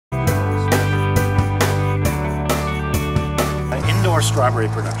for strawberry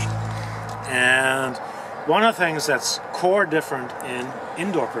production. And one of the things that's core different in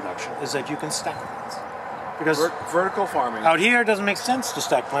indoor production is that you can stack plants. Because vertical farming. Out here it doesn't make sense to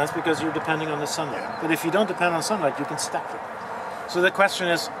stack plants because you're depending on the sunlight. But if you don't depend on sunlight, you can stack them. So the question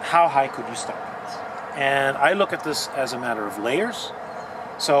is, how high could you stack plants? And I look at this as a matter of layers.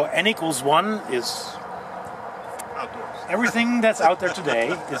 So n equals 1 is Outdoors. everything that's out there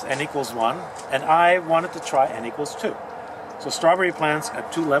today is n equals 1, and I wanted to try n equals 2. So strawberry plants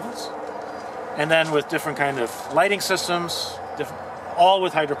at 2 levels, and then with different kind of lighting systems, all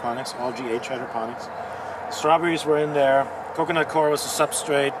with hydroponics, all GH hydroponics. Strawberries were in there, coconut coir was the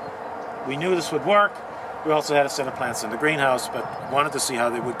substrate. We knew this would work. We also had a set of plants in the greenhouse, but wanted to see how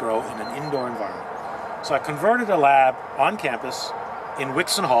they would grow in an indoor environment. So I converted a lab on campus in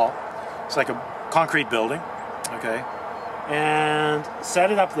Wixon Hall. It's like a concrete building, okay, and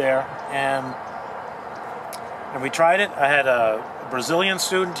set it up there, and we tried it. I had a Brazilian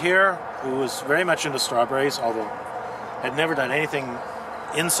student here who was very much into strawberries, although had never done anything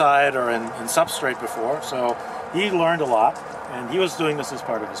inside or in substrate before, so he learned a lot, and he was doing this as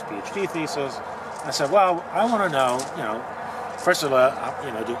part of his PhD thesis. I said, well, I want to know, first of all,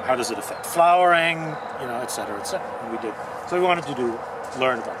 how does it affect flowering, et cetera, et cetera. And we did. So we wanted to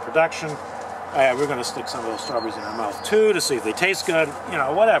learn about production. We're going to stick some of those strawberries in our mouth too to see if they taste good,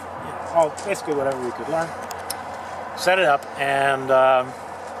 whatever. Basically whatever we could learn. Set it up, and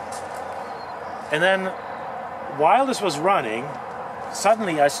then while this was running,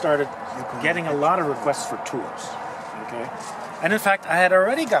 suddenly I started getting a lot of requests for tours. Okay, and in fact, I had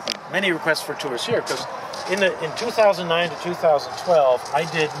already gotten many requests for tours here because in 2009 to 2012, I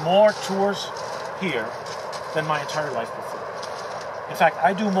did more tours here than my entire life before. In fact,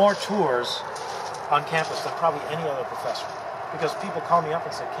 I do more tours on campus than probably any other professor because people call me up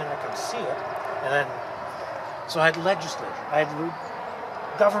and say, "Can I come see it?" And then, so I had legislators, I had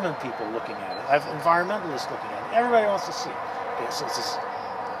government people looking at it, I have environmentalists looking at it. Everybody wants to see it. Okay, so it's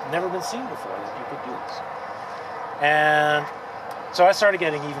never been seen before that you could do this. And so I started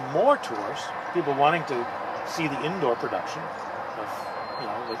getting even more tours, people wanting to see the indoor production of, in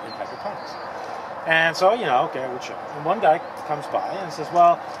hydroponics. And so, okay, I would show. And one guy comes by and says,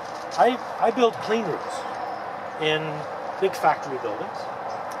 well, I build clean rooms in big factory buildings,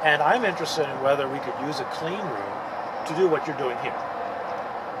 and I'm interested in whether we could use a clean room to do what you're doing here.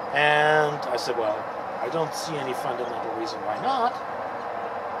 And I said, well, I don't see any fundamental reason why not,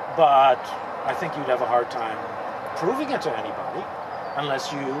 but I think you'd have a hard time proving it to anybody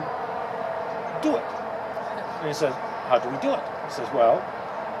unless you do it. And he said, how do we do it? He says, well,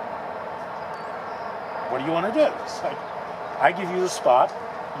 what do you want to do? It's like, I give you the spot,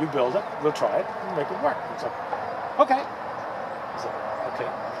 you build it, we'll try it, and make it work. It's like, okay. I said, okay.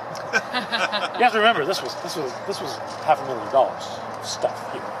 You have to remember, this was $500,000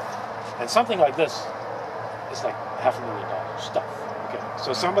 stuff here. And something like this is like $500,000 stuff. Okay,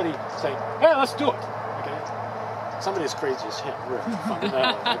 so somebody say, "Hey, let's do it." Okay, somebody as crazy as him, really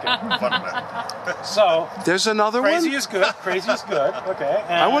fundamental. Okay, fundamental. So there's another crazy one. Is good. Crazy is good. Okay,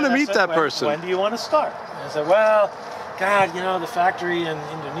 and I want to meet said, that person. When do you want to start? And I said, "Well, God, the factory in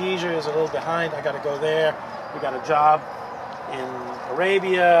Indonesia is a little behind. I got to go there. We got a job in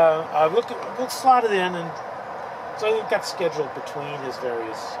Arabia. We'll slot it in." And so it got scheduled between his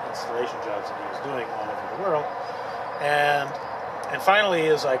various installation jobs that he was doing all over the world. And finally he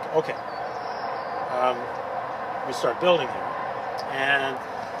was like, okay, we start building here. And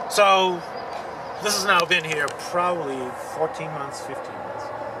so this has now been here probably 14 months, 15 months.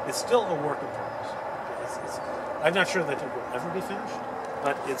 It's still a work in progress. I'm not sure that it will ever be finished,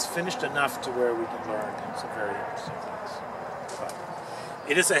 but it's finished enough to where we can learn some very interesting things. But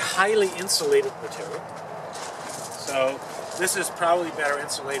it is a highly insulated material. So this is probably better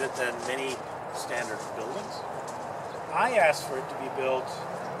insulated than many standard buildings. I asked for it to be built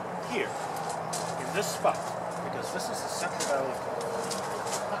here, in this spot, because this is the central valley of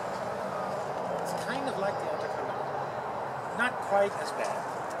California. It's kind of like the Atacama. Not quite as bad.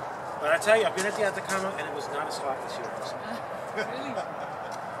 But I tell you, I've been at the Atacama and it was not as hot as here. Really?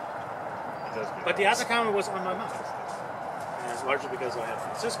 But the Atacama was on my mind. And it's largely because I had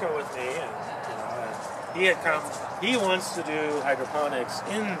Francisco with me, and he had come. He wants to do hydroponics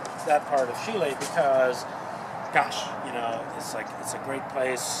in that part of Chile because, gosh, it's a great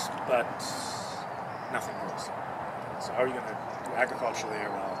place, but nothing grows there. So how are you going to do agriculture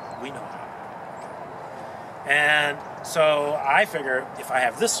there? Well, we know how. And so I figure if I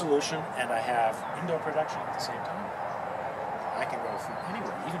have this solution and I have indoor production at the same time, I can grow food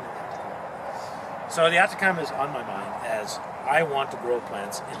anywhere, even in the Atacama. So the Atacama is on my mind as I want to grow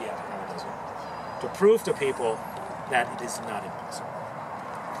plants in the Atacama Desert to prove to people that it is not impossible.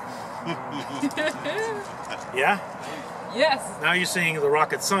 Yeah? Yes. Now you're seeing the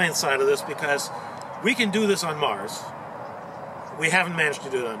rocket science side of this, because we can do this on Mars. We haven't managed to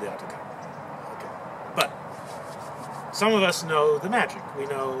do it on the Attica. Okay. But some of us know the magic. We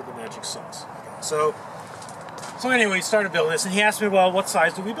know the magic sauce. Okay. So anyway, we started building this, and he asked me, well, what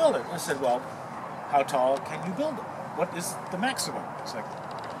size do we build it? I said, well, how tall can you build it? What is the maximum? It's like,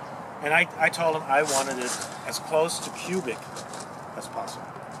 and I told him I wanted it as close to cubic as possible,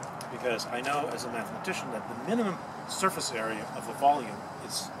 because I know as a mathematician that the minimum surface area of a volume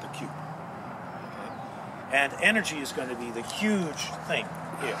is the cube. Okay? And energy is going to be the huge thing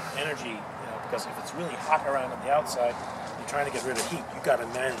here. Energy, because if it's really hot around on the outside, you're trying to get rid of heat, you've got to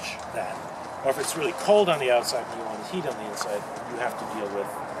manage that. Or if it's really cold on the outside and you want heat on the inside, you have to deal with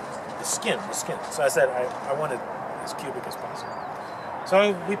the skin. So I said I want it as cubic as possible.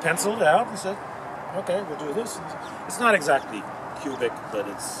 So we penciled it out and said, okay, we'll do this. It's not exactly cubic, but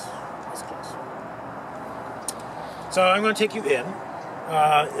it's close. So I'm going to take you in.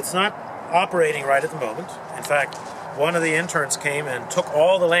 It's not operating right at the moment. In fact, one of the interns came and took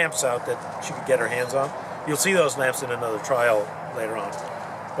all the lamps out that she could get her hands on. You'll see those lamps in another trial later on.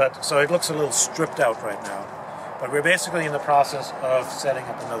 But so it looks a little stripped out right now. But we're basically in the process of setting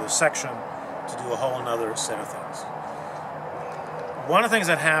up another section to do a whole other set of things. One of the things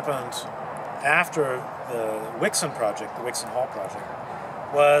that happened after the Wixon project, the Wixon Hall project,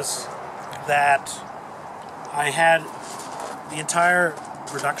 was that I had the entire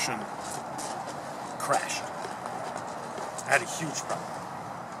production crashed. I had a huge problem.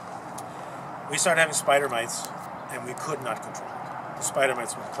 We started having spider mites, and we could not control it. The spider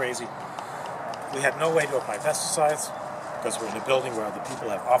mites went crazy. We had no way to apply pesticides, because we're in a building where other people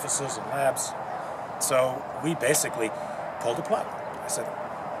have offices and labs. So we basically pulled the plug. I said,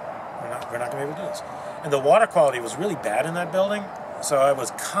 we're not going to be able to do this. And the water quality was really bad in that building, so I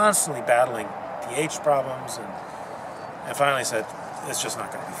was constantly battling pH problems, and finally said, it's just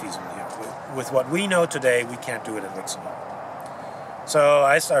not going to be feasible here. With what we know today, we can't do it in Wixon Hall. So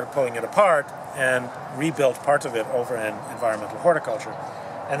I started pulling it apart and rebuilt parts of it over in environmental horticulture.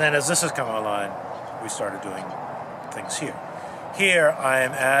 And then as this has come online, we started doing things here. Here I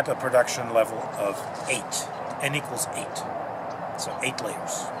am at a production level of 8. N equals 8. So 8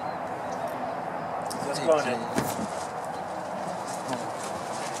 layers. Let's go on in.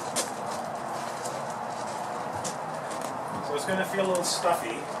 So it's going to feel a little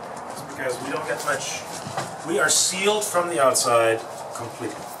stuffy. It's because we don't get much. We are sealed from the outside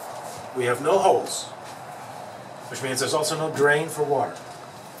completely. We have no holes, which means there's also no drain for water.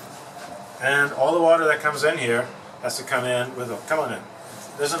 And all the water that comes in here has to come in with a, come on in.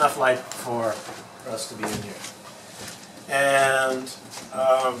 There's enough light for us to be in here. And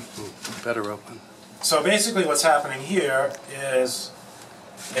better open. so basically what's happening here is,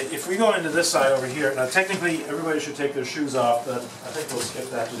 if we go into this side over here, now technically everybody should take their shoes off, but I think we'll skip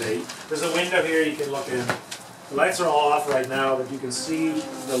that today. There's a window here you can look in. The lights are all off right now, but you can see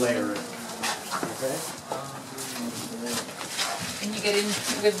the layering. Okay? Can you get in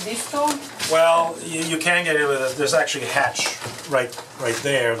with this door? Well, you can get in with it. There's actually a hatch right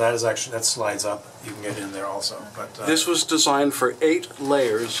there. That is actually, that slides up. You can get in there also. But This was designed for 8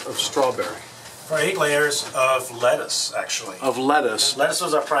 layers of strawberry. for 8 layers of lettuce, actually. Of lettuce. Lettuce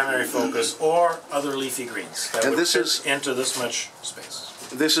was our primary focus, or other leafy greens that And would this fit is- into this much space.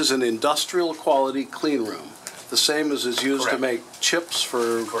 This is an industrial quality clean room. The same as is used Correct. to make chips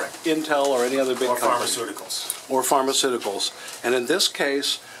for Correct. Intel or any other big Or company. pharmaceuticals. Or pharmaceuticals. And in this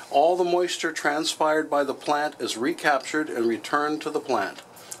case, all the moisture transpired by the plant is recaptured and returned to the plant.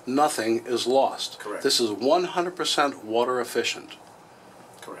 Nothing is lost. Correct. This is 100% water efficient.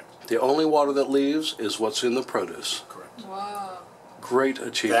 Correct. The only water that leaves is what's in the produce. Correct. Wow. Great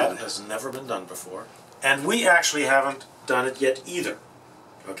achievement. That has never been done before. And we actually haven't done it yet either.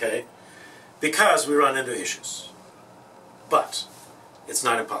 Okay? Because we run into issues. But it's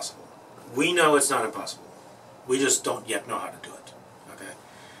not impossible. We know it's not impossible. We just don't yet know how to do it. Okay?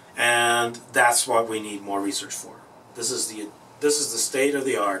 And that's what we need more research for. This is the state of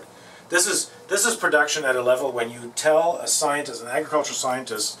the art. This is production at a level when you tell a scientist, an agricultural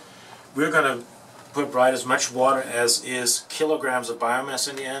scientist, we're going to provide as much water as is kilograms of biomass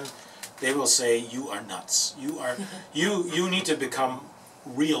in the end, they will say, you are nuts. You need to become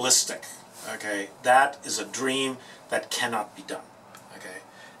realistic. Okay, that is a dream that cannot be done. Okay,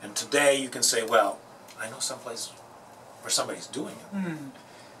 and today you can say, well, I know someplace where somebody's doing it.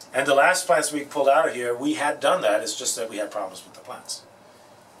 And the last plants we pulled out of here, we had done that. It's just that we had problems with the plants.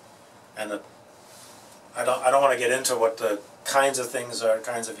 And I don't want to get into what the kinds of things are,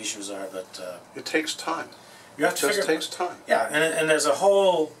 kinds of issues are, but It takes time. You have It to just figure. takes time. Yeah, and there's a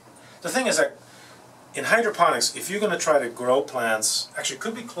whole. The thing is that in hydroponics, if you're going to try to grow plants, actually,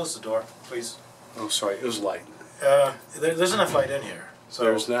 could we close the door, please? Oh, sorry, it was light. There's enough light in here. So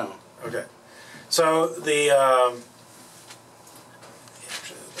There's now. okay. So the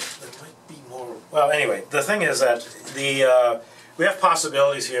actually, there might be more. Well, anyway, the thing is that we have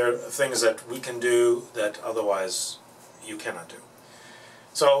possibilities here of things that we can do that otherwise you cannot do.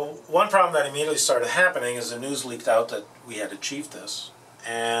 So one problem that immediately started happening is the news leaked out that we had achieved this,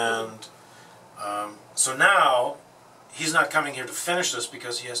 and so now he's not coming here to finish this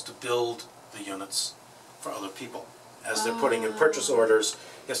because he has to build the units for other people. As they're putting in purchase orders,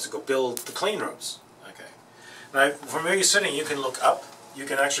 he has to go build the clean rooms. Okay. Now, from where you're sitting, you can look up. You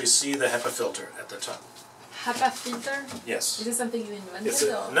can actually see the HEPA filter at the top. HEPA filter? Yes. Is this something you invented?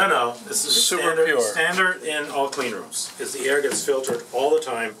 Or? No. This is Super pure. standard in all clean rooms. Is the air gets filtered all the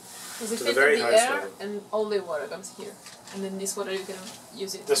time Does it to the filter very the highest air level. and all the water comes here? And then this water you can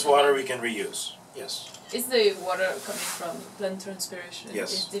use it? This water we can reuse. Yes. Is the water coming from plant transpiration?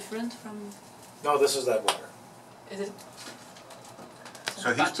 Yes. Is different from? No, this is that water. Is it? So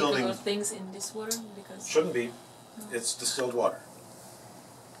some he's particular building- things in this water because. Shouldn't be. It's distilled water.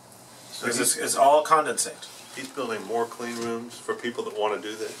 So Because it's all condensate. he's building more clean rooms for people that want to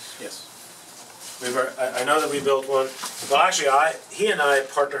do this. Yes. I know that we built one. Well, actually, he and I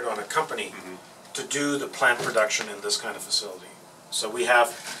partnered on a company to do the plant production in this kind of facility. So we have,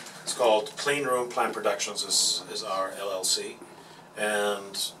 it's called Clean Room Plant Productions is our LLC.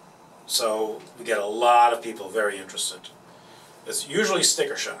 And so we get a lot of people very interested. It's usually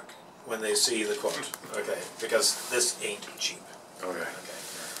sticker shock when they see the quote, okay, because this ain't cheap. Okay.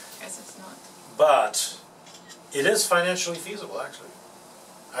 Guess it's not. But it is financially feasible, actually.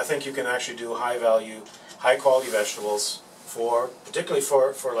 I think you can actually do high value, high quality vegetables particularly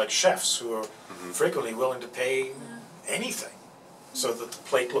for like chefs who are frequently willing to pay anything so that the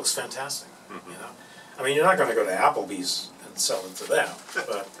plate looks fantastic, you know? I mean, you're not gonna go to Applebee's and sell it to them,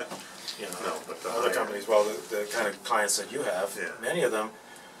 but, you know, No, but the other higher- companies, well, the kind of clients that you have, Yeah. many of them,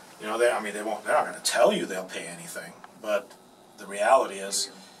 you know, they're not gonna tell you they'll pay anything, but the reality is,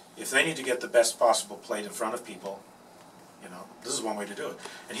 if they need to get the best possible plate in front of people, you know, this is one way to do it.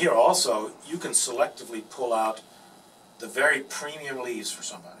 And here also, you can selectively pull out the very premium leaves for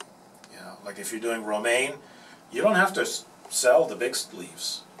somebody. You know, like if you're doing romaine, you don't have to sell the big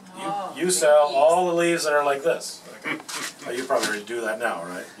leaves. Oh, You big sell leaves. all the leaves that are like this. Oh, you probably already do that now,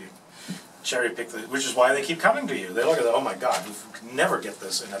 right? You cherry pick which is why they keep coming to you. They look at it, oh my God, we can never get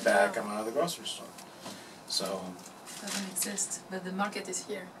this in a bag coming out of the grocery store. So. Doesn't exist, but the market is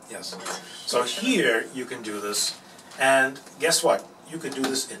here. Yes. So here you can do this, and guess what? You can do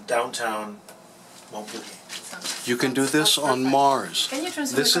this in downtown Montpellier. You can do this on Mars. Can you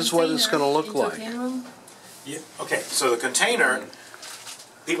transfer This the is what it's container going to look into a like. clean room? Yeah, okay, so the container,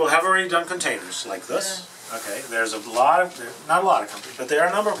 people have already done containers like this. Okay, there's not a lot of companies, but there are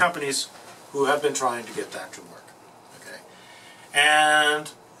a number of companies who have been trying to get that to work. Okay,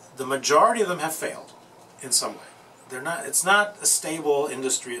 and the majority of them have failed in some way. It's not a stable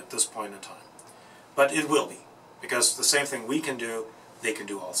industry at this point in time, but it will be, because the same thing we can do, they can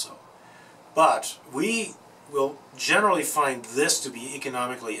do also. But we will generally find this to be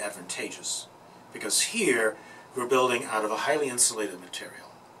economically advantageous, because here we're building out of a highly insulated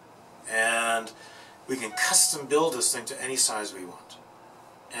material, and we can custom build this thing to any size we want.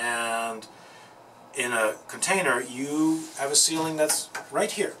 And in a container, you have a ceiling that's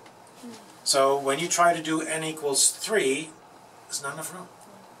right here. So when you try to do n equals 3, there's not enough room.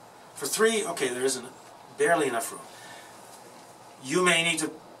 For 3, okay, there isn't barely enough room. You may need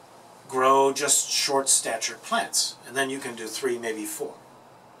to grow just short-statured plants, and then you can do 3, maybe 4.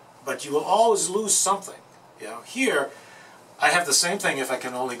 But you will always lose something. You know, here, I have the same thing if I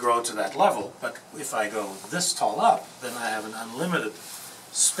can only grow to that level, but if I go this tall up, then I have an unlimited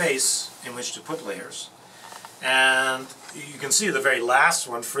space in which to put layers. And you can see the very last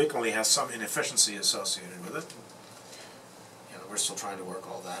one frequently has some inefficiency associated with it. You know, we're still trying to work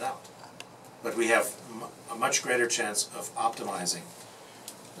all that out. But we have a much greater chance of optimizing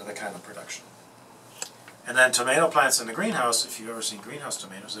the kind of production. And then tomato plants in the greenhouse, if you've ever seen greenhouse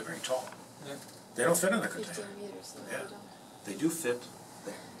tomatoes, they're very tall. Yeah. They don't fit in a 15 container. meters. No, Yeah. they don't. They do fit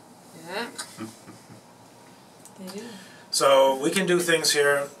there. Yeah. They do. So we can do things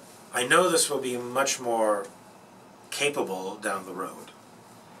here. I know this will be much more capable down the road.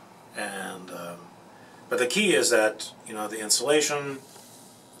 And but the key is that, you know, the insulation,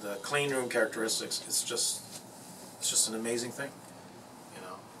 the clean room characteristics, it's just an amazing thing, you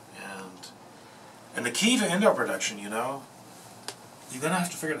know. And the key to indoor production, you know, you're gonna have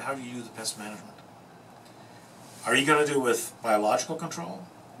to figure out how do you do the pest management. Are you going to do with biological control,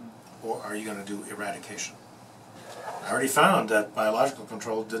 or are you going to do eradication? I already found that biological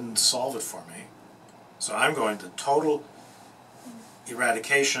control didn't solve it for me, so I'm going to total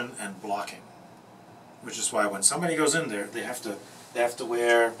eradication and blocking, which is why when somebody goes in there, they have to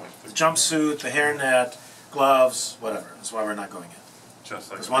wear the jumpsuit, the hairnet, gloves, whatever. That's why we're not going in. Just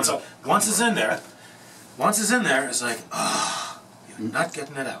like Because once it's in there, it's like, ah, you're not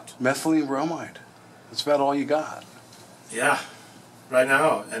getting it out. Methylene bromide. That's about all you got. Yeah, right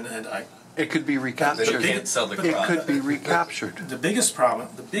now, and It could be recaptured. They can't sell the It product. could be recaptured. the biggest problem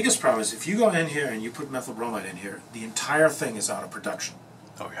is if you go in here and you put methyl bromide in here, the entire thing is out of production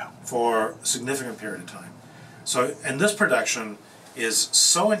Oh yeah. for a significant period of time. So, and this production is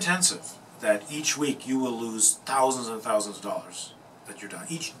so intensive that each week you will lose thousands and thousands of dollars that you're done.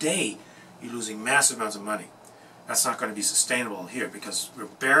 Each day you're losing massive amounts of money. That's not going to be sustainable here because we're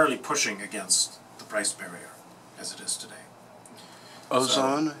barely pushing against the price barrier as it is today.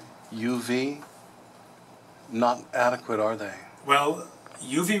 Ozone, UV, not adequate, are they? Well,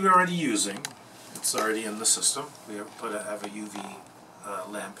 UV we're already using. It's already in the system. We have a UV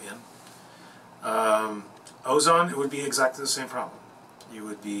lamp in. Ozone, it would be exactly the same problem.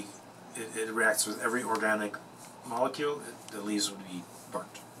 It reacts with every organic molecule. The leaves would be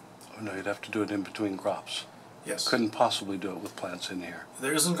burnt. Oh no, you'd have to do it in between crops. Yes. Couldn't possibly do it with plants in here.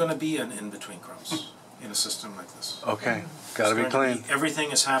 There isn't going to be an in-between crops in a system like this. Okay, gotta be It's going clean.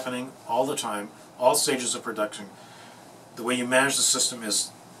 everything is happening all the time, all stages of production. The way you manage the system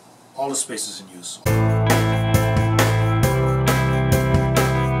is all the space is in use.